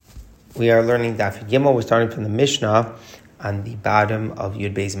We are learning Daf Gimel. We're starting from the Mishnah on the bottom of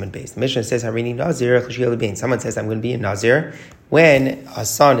Yud Beis and Beis. The Mishnah says, "Harini Nazir Chashil Lebein." Someone says, "I'm going to be a Nazir when a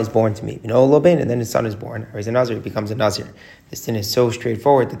son is born to me." You know, Lebein, and then his son is born, or he's a Nazir, he becomes a Nazir. This thing is so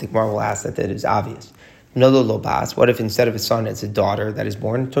straightforward that the Gemara will ask that it is obvious. No lobas. What if instead of a son, it's a daughter that is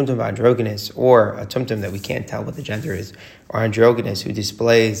born tumtum androgynous, or a tumtum that we can't tell what the gender is, or androgynous who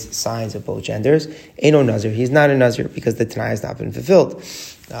displays signs of both genders? Eno Nazir. He's not a Nazir because the Tanai has not been fulfilled.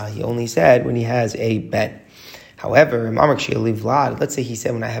 He only said when he has a bet. However, let's say he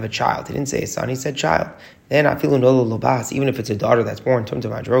said when I have a child. He didn't say a son, he said child. Then I feel no lobas, even if it's a daughter that's born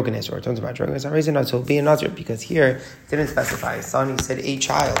tumtum androgynous or tumtum androgynous, I'm raising so be a Nazir, because here it didn't specify a son, he said a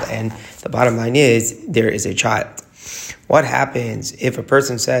child, and the bottom line is there is a child. What happens if a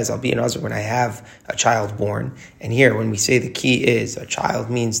person says, I'll be a Nazir when I have a child born? And here, when we say the key is a child,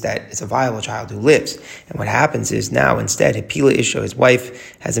 means that it's a viable child who lives. And what happens is now, instead, Hipila Isha, his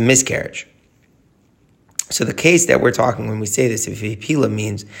wife, has a miscarriage. So the case that we're talking when we say this, if Hipila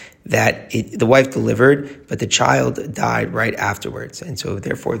means that the wife delivered, but the child died right afterwards. And so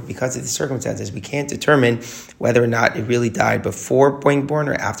therefore, because of the circumstances, we can't determine whether or not it really died before being born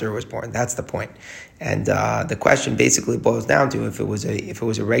or after it was born. That's the point. And the question basically boils down to if it was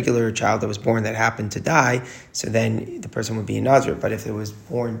a regular child that was born that happened to die, so then the person would be a Nazir. But if it was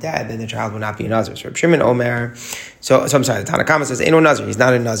born dead, then the child would not be a Nazir. So Reb Shimon Omer, so I'm sorry, the Tanna Kama says, Eino Nazir, he's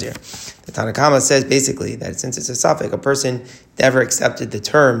not a Nazir. The Tanna Kama says basically that since it's a suffix, a person never accepted the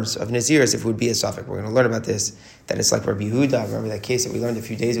terms of Naziris if it would be a suffix. We're going to learn about this, that it's like Rabbi Yehuda. Remember that case that we learned a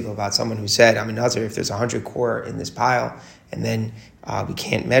few days ago about someone who said, I'm a Nazir if there's 100 core in this pile, and then we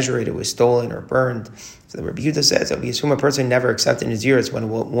can't measure it, it was stolen or burned. So the Rabbi Yehuda says that we assume a person never accepted Naziris when it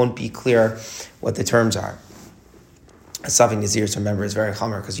won't be clear what the terms are. A suffix Naziris, remember, is very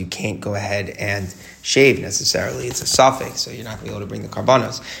chomer because you can't go ahead and shave necessarily. It's a suffix, so you're not going to be able to bring the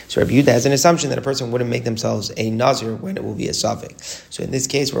karbanos. So Rabbi Yehuda has an assumption that a person wouldn't make themselves a Nazir when it will be a suffix. So in this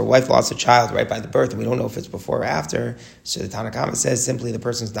case, where a wife lost a child right by the birth, and we don't know if it's before or after, so the Tanna Kama says simply the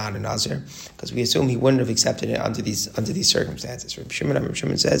person's not a Nazir, because we assume he wouldn't have accepted it under these circumstances. Rabbi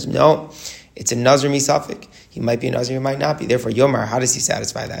Shimon says, no, it's a Nazir misafik. He might be a Nazir, he might not be. Therefore, Yomar, how does he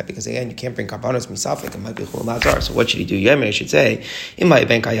satisfy that? Because again, you can't bring karbanos misafik. It might be chul nazar. So what should he do? Yomar should say,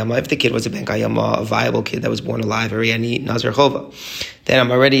 if the kid was a ben kayama, a viable kid that was born alive, or any Nazir chova, then I'm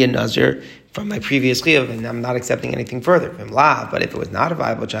already a Nazir from my previous chiyuv, and I'm not accepting anything further. But if it was not a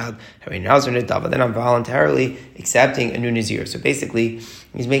viable child, then I'm voluntarily accepting a new Nazir. So basically,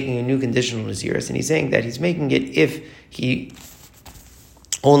 he's making a new conditional Nazir, and he's saying that he's making it if he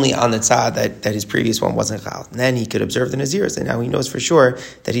only on the tzad that his previous one wasn't chal. And then he could observe the Naziris, and now he knows for sure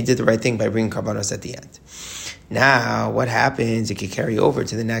that he did the right thing by bringing karbanos at the end. Now, what happens? It could carry over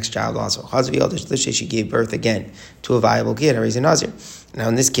to the next child also. She gave birth again to a viable kid, or he's a Nazir. Now,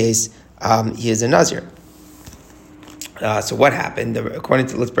 in this case, he is a Nazir. So what happened?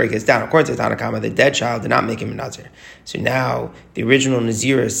 Let's break this down. According to Tanna Kama, the dead child did not make him a Nazir. So now the original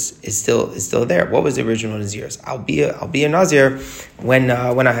Naziris is still there. What was the original Naziris? I'll be a Nazir when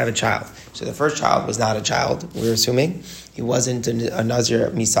I have a child. So the first child was not a child. We're assuming he wasn't a Nazir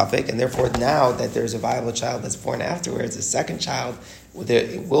misafik, and therefore now that there's a viable child that's born afterwards, the second child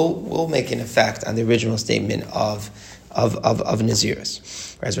will make an effect on the original statement of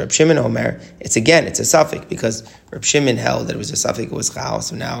Naziris. Whereas Reb Shimon Omer, it's a suffix, because Reb Shimon held that it was a suffix, it was chal.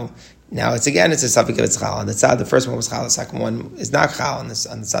 So now it's a suffix, it's chal. On the side, the first one was chal, the second one is not chal. On the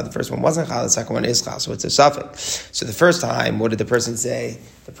side, the first one wasn't chal, the second one is chal. So it's a suffix. So the first time, what did the person say?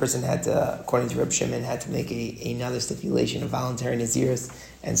 The person had to, according to Reb Shimon, had to make another stipulation of voluntary Naziris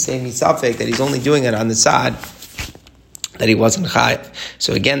and say misafik that he's only doing it on the side that he wasn't chayiv.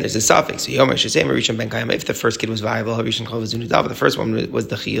 So again, there's a suffix. So Yomer should say Rishon ben Kayama. If the first kid was viable, Rishon Chol Zunadav. The first one was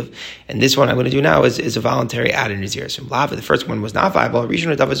the chiyuv, and this one I'm going to do now is a voluntary added nazir. So Lava, the first one was not viable.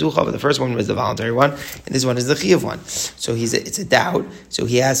 Rishon Nadav Zuchav. The first one was the voluntary one, and this one is the chiyuv one. So it's a doubt. So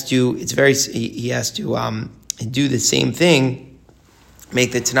he has to. He has to do the same thing.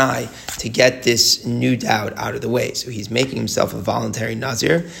 Make the Tanai to get this new doubt out of the way. So he's making himself a voluntary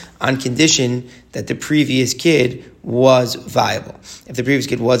Nazir on condition that the previous kid was viable. If the previous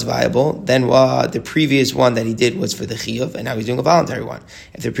kid was viable, then the previous one that he did was for the chiyuv, and now he's doing a voluntary one.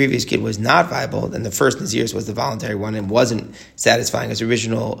 If the previous kid was not viable, then the first Naziris was the voluntary one and wasn't satisfying his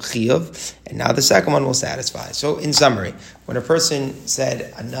original chiyuv, and now the second one will satisfy. So in summary, when a person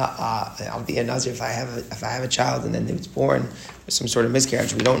said, I'll be a Nazir if I have a child and then it was born with some sort of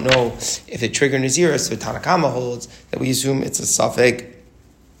miscarriage, we don't know if it triggered Naziris, so Tanna Kama holds that we assume it's a suffix.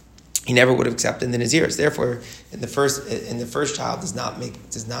 He never would have accepted the Naziris. Therefore, in the first child does not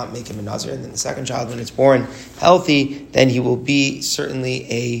make him a Nazir, and then the second child, when it's born healthy, then he will be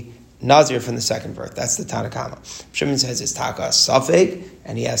certainly a Nazir from the second birth. That's the Tanakama. Shimon says it's Taka Safek,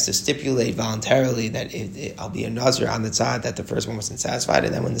 and he has to stipulate voluntarily that I'll be a Nazir on the side that the first one wasn't satisfied,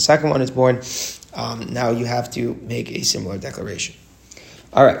 and then when the second one is born, now you have to make a similar declaration.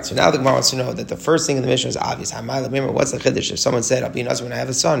 All right, so now the Gemara wants to know that the first thing in the Mishnah is obvious. Remember, what's the chiddush? If someone said, I'll be a Nazir when I have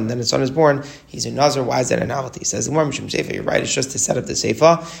a son, and then the son is born, he's a Nazir, why is that a novelty? He says, the Gemara, Mishum Seifa, you're right, it's just to set up the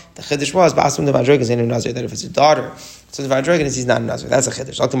Seifa. The chiddush was, Basum de Vadrogas ain't a Nazir, that if it's a daughter, so the Vadrogas, he's not a Nazir. That's a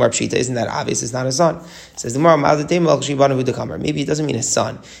chiddush. Like the Gemara Pshita, isn't that obvious? It's not a son. It says the Gemara, maybe it doesn't mean a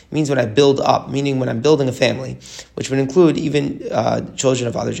son. It means when I build up, meaning when I'm building a family, which would include even children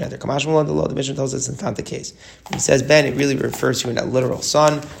of other gender. Kamash Malon, the Mishnah tells us it's not the case. When he says Ben, it really refers to a literal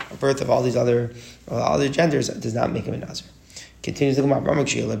son, a birth of all these other genders does not make him a Nazir. Continues the Gemara,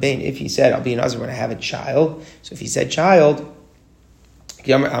 if he said, I'll be a Nazir when I have a child, so if he said child,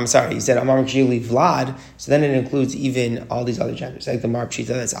 I'm sorry, he said, Amar Kshili Vlad, so then it includes even all these other genders. Like the Mar Pshita,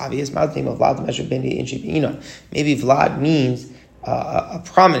 that's obvious. Maybe Vlad means a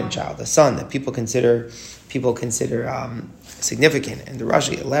prominent child, a son that people consider significant. And the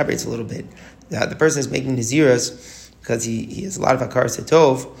Rashi elaborates a little bit that the person is making Naziras because he has a lot of Akar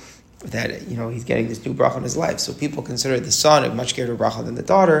Setov, that he's getting this new bracha in his life. So people consider the son a much greater bracha than the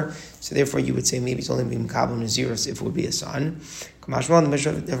daughter. So therefore you would say maybe it's only being Kabul Naziros if it would be a son. The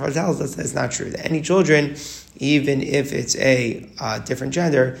Mishnah tells us that's not true. That any children, even if it's a different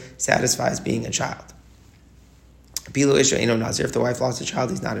gender, satisfies being a child. Bilu Isha ain't no Nazir. If the wife lost a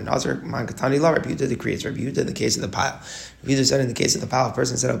child, he's not a Nazir. Man Katani La, Rabbi Yehuda decrees. Rabbi Yehuda in the case of the pile. Rabbi Yehuda said in the case of the pile, a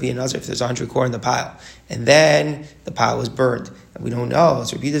person said, I'll be a Nazir if there's 100 core in the pile. And then the pile was burned. And we don't know.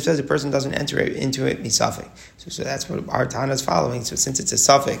 So Rabbi Yehuda says the person doesn't enter into it misafek. So that's what our Tana is following. So since it's a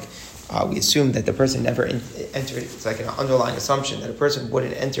suffix, we assume that the person never entered. It's like an underlying assumption that a person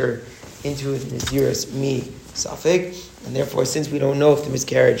wouldn't enter into it Naziris mi suffix. And therefore, since we don't know if the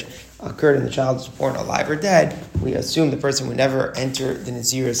miscarriage occurred and the child was born alive or dead, we assume the person would never enter the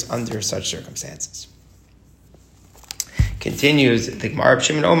Naziris under such circumstances. Continues the Gemara of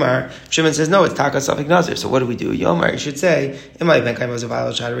Shimon Omar. Shimon says, no, it's Taka Safik Nazir. So what do we do? Yomar, you should say, then the Naziris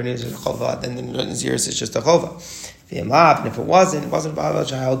is just a Chova. And if it wasn't a Baal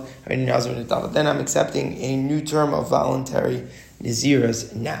child, then I'm accepting a new term of voluntary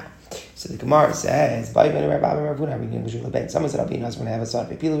Naziris now. So the Gemara says, someone said, I'll be a Nazir when I have a son.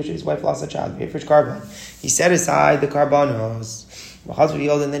 His wife lost a child. He set aside the karbanos,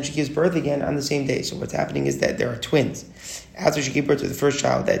 and then she gives birth again on the same day. So what's happening is that there are twins. After she gave birth to the first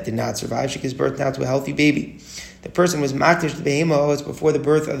child that did not survive, she gives birth now to a healthy baby. The person was makdish the behemos before the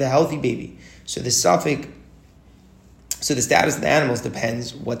birth of the healthy baby. So the status of the animals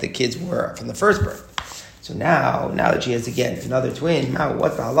depends what the kids were from the first birth. So now that she has again another twin, now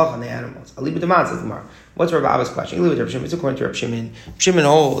what's the halach on the animals? Aliba Deman says the Gemara. What's Rav Abba's question? It's according to Rav Shimon. Shimon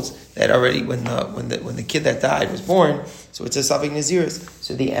holds that already when the kid that died was born, so it's a Safek Naziris.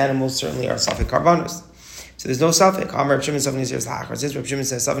 So the animals certainly are Safek Karbanos. So there's no Safek. Rav Shimon Safek Naziris lachar. Since Rav Shimon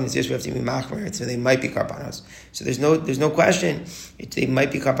says Safek Naziris, we have to be machmer, so they might be Karbanos. So there's no question. They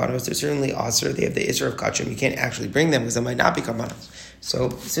might be Karbanos. They're certainly Aser. They have the Isser of Kachim. You can't actually bring them because they might not be Karbanos.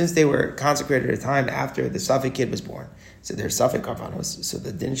 So since they were consecrated at a time after the Safek kid was born, so they're Safek Karbanos. So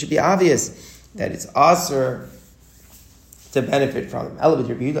then it should be obvious that it's Aser to benefit from them. Elabit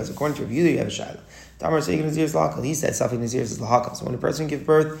Rabbi Yehuda, according to Rabbi Yehuda, you have a Shaila. Damar Seik Nazir is Lahakal. He said Safek Nazir is Lahakal. So when a person gives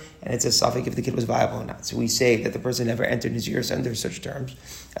birth, and it's a Safek if the kid was viable or not. So we say that the person never entered Nazir under such terms,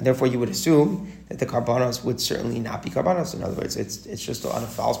 and therefore you would assume that the Karbanos would certainly not be Karbanos. In other words, it's just on a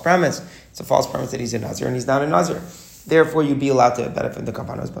false premise. It's a false premise that he's a Nazir and he's not a Nazir. Therefore, you'd be allowed to benefit from the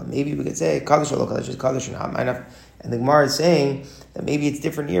Karbanos. But maybe we could say Kaddish or Lo Kaddish is Kaddish or not. And the Gemara is saying that maybe it's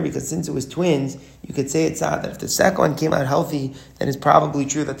different here because since it was twins, you could say it's not that if the second one came out healthy, then it's probably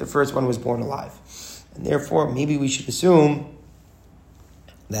true that the first one was born alive. And therefore, maybe we should assume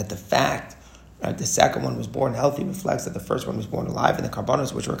that the fact that the second one was born healthy reflects that the first one was born alive, and the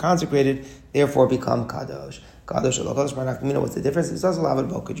Karbanos, which were consecrated, therefore become Kadosh. Kadosh or Kadosh Marnakmina, what's the difference? It's also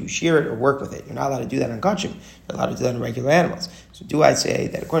allowed. Could you shear it or work with it? You're not allowed to do that on Kachim. You're allowed to do that on regular animals. So do I say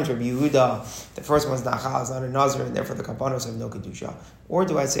that according to Rabbi Yehuda, the first one's Nachal, is not a Nazir, and therefore the Karbanos have no Kedusha? Or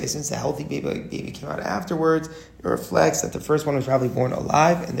do I say since the healthy baby came out afterwards, it reflects that the first one was probably born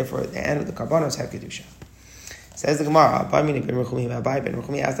alive, and therefore the end of the Karbanos have Kedusha? Says the Gemara,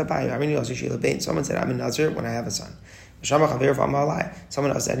 someone said, I'm a Nazir when I have a son. Someone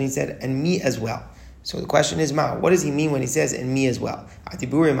else said, and he said, and me as well. So the question is, what does he mean when he says, and me as well? Is it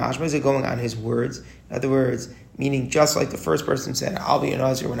going on his words? In other words, meaning just like the first person said, I'll be a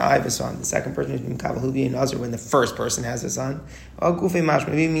Nazir when I have a son. The second person is he'll be a Nazir when the first person has a son.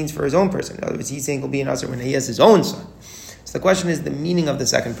 Maybe it means for his own person. In other words, he's saying he'll be a Nazir when he has his own son. So So the question is the meaning of the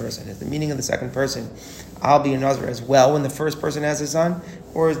second person. Is the meaning of the second person, I'll be a Nazir as well when the first person has a son?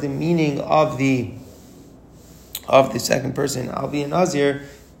 Or is the meaning of the second person, I'll be a Nazir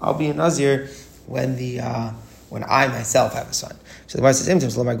when I myself have a son? So the Gemara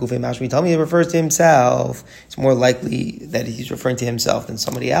says, tell me it refers to himself. It's more likely that he's referring to himself than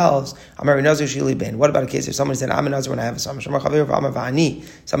somebody else. What about a case if somebody said, I'm a Nazir when I have a son?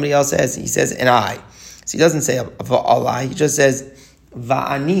 Somebody else says, and I. So he doesn't say Allah, he just says,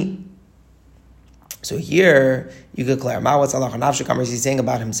 va'ani. So here, you could clarify, what's Allah is he saying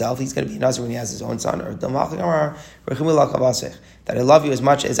about himself? He's going to be a Nazir when he has his own son. Or that I love you as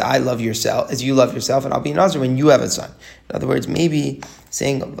much as I love yourself, as you love yourself, and I'll be a Nazir when you have a son. In other words, maybe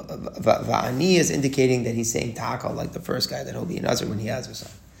saying va'ani is indicating that he's saying taka, like the first guy, that he'll be a Nazir when he has a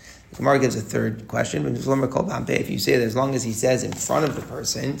son. The Gemara gives a third question. If you say that as long as he says in front of the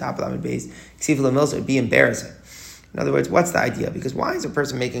person, top of the base, it would be embarrassing. In other words, what's the idea? Because why is a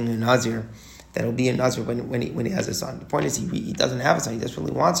person making a Nazir that will be a Nazir when he has a son? The point is he doesn't have a son, he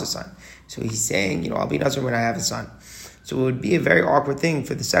desperately wants a son. So he's saying, I'll be a Nazir when I have a son. So it would be a very awkward thing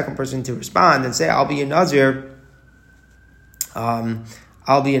for the second person to respond and say, I'll be a Nazir when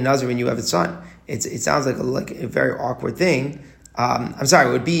you have a son. It sounds like a very awkward thing. I'm sorry,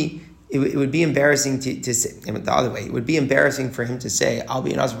 it would be embarrassing to say the other way. It would be embarrassing for him to say, I'll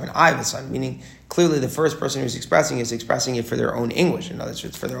be a Nazir when I have a son, meaning clearly the first person who's expressing it for their own English. In other words,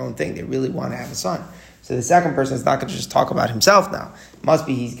 it's for their own thing. They really want to have a son. So the second person is not going to just talk about himself now. Must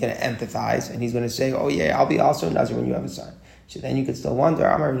be he's going to empathize and he's going to say, oh yeah, I'll be also a Nazir when you have a son. So then you could still wonder,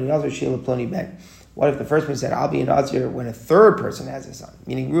 what if the first person said, I'll be a Nazir when a third person has a son?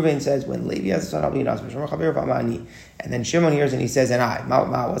 Meaning Reuven says, when Levi has a son, I'll be a Nazir. And then Shimon hears and he says, and I.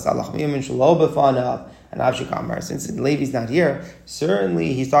 Since Levi's not here,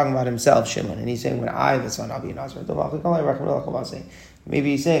 certainly he's talking about himself, Shimon. And he's saying, when I have a son, I'll be a Nazir.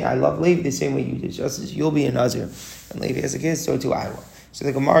 Maybe he's saying, I love Levi the same way you did, just as you'll be a Nazir. When Levi has a kid, so too I will. So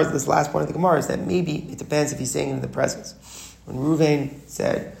the Gemara, this last point of the Gemara is that maybe it depends if he's saying it in the presence. When Reuven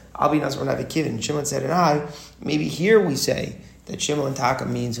said, I'll be a Nazir when I have a kid, and Shimon said, and I, maybe here we say that Shimon Taka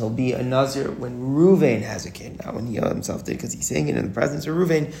means he'll be a Nazir when Reuven has a kid, not when he himself did, because he's saying it in the presence of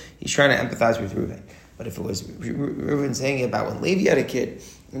Reuven, he's trying to empathize with Reuven. But if it was Reuven saying it about when Levi had a kid,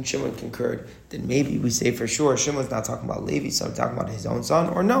 and Shimon concurred, then maybe we say for sure Shimon's not talking about Levi, so he's talking about his own son,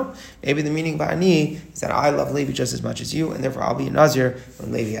 or no, maybe the meaning by Ani is that I love Levi just as much as you, and therefore I'll be a Nazir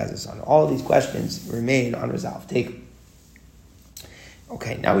when Levi has a son. All of these questions remain unresolved.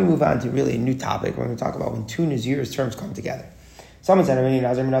 Okay, now we move on to really a new topic. We're going to talk about when two Nazir's terms come together. Someone said, I'm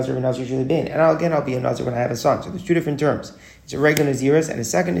a Nazir usually been. And I'll be a Nazir when I have a son. So there's two different terms. It's a regular Naziris and a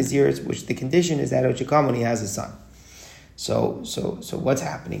second Naziris, which the condition is that it should come when he has a son. So what's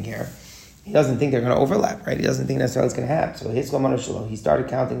happening here? He doesn't think they're going to overlap, right? He doesn't think necessarily it's going to happen. So he started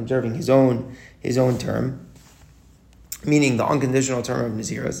counting, observing his own term, meaning the unconditional term of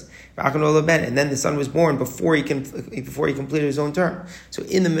Naziris, and then the son was born before he completed his own term. So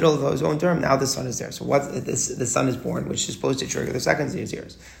in the middle of his own term, now the son is there. So the son is born, which is supposed to trigger the second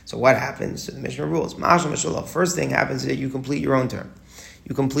Naziris. So what happens? So the Mishnah rules. First thing happens is that you complete your own term.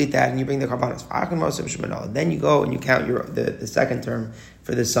 You complete that and you bring the karbanos. Then you go and you count the second term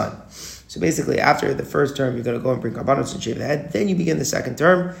for the son. So basically, after the first term, you're going to go and bring karbanos and shave the head. Then you begin the second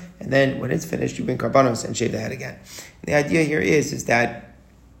term, and then when it's finished, you bring karbanos and shave the head again. And the idea here is that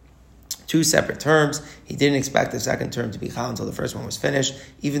two separate terms. He didn't expect the second term to be chal until the first one was finished.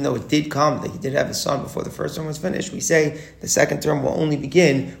 Even though it did come that he did have a son before the first term was finished, we say the second term will only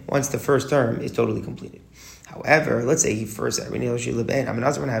begin once the first term is totally completed. However, let's say he first said, I'm a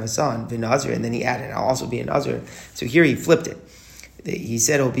Nazir when I have a son, and then he added, I'll also be a Nazir. So here he flipped it. He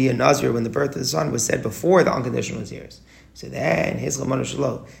said he'll be a Nazir when the birth of the son was said before the unconditional Naziris. So then,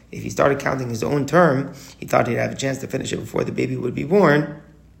 if he started counting his own term, he thought he'd have a chance to finish it before the baby would be born.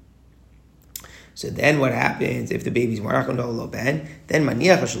 So then what happens if the baby's born? Then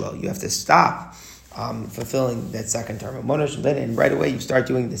you have to stop fulfilling that second term. And right away you start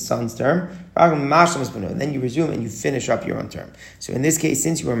doing the son's term. And then you resume and you finish up your own term. So in this case,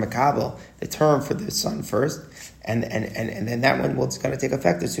 since you were makabel, the term for the son first, and then that one it's going to take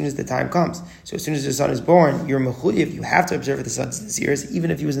effect as soon as the time comes. So as soon as the son is born, you're mechuyev. You have to observe the son's naziris,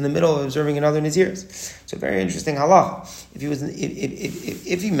 even if he was in the middle of observing another naziris. So very interesting halacha.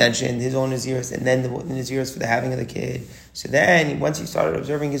 If he mentioned his own naziris and then the naziris for the having of the kid, so then once he started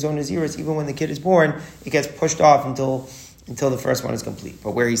observing his own naziris, even when the kid is born, it gets pushed off until until the first one is complete.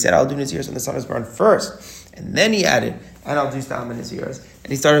 But where he said, I'll do Naziris when the son is born first, and then he added, and I'll do Stam and Naziris,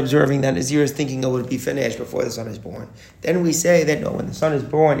 and he started observing that Naziris thinking it would be finished before the son is born. Then we say that no, when the son is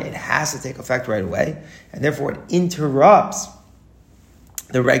born, it has to take effect right away, and therefore it interrupts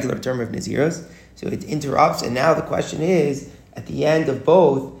the regular term of Naziris. So it interrupts, and now the question is, at the end of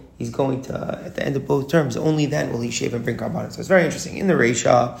both, he's going to, at the end of both terms, only then will he shave and bring carbon. So it's very interesting. In the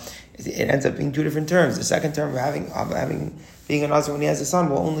Reisha, it ends up being two different terms. The second term of being a Nazir when he has a son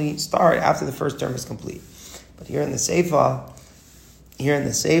will only start after the first term is complete. But here in the Seifa,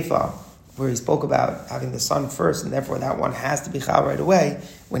 where he spoke about having the son first, and therefore that one has to be chal right away,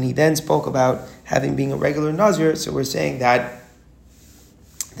 when he then spoke about being a regular Nazir, so we're saying that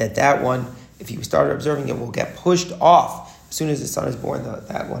one, if he started observing it, will get pushed off. As soon as the son is born,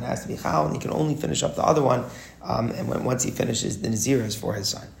 that one has to be chal, and he can only finish up the other one, and once he finishes the Naziris for his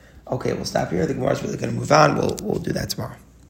son. Okay, we'll stop here. The Gemara is really going to move on. We'll do that tomorrow.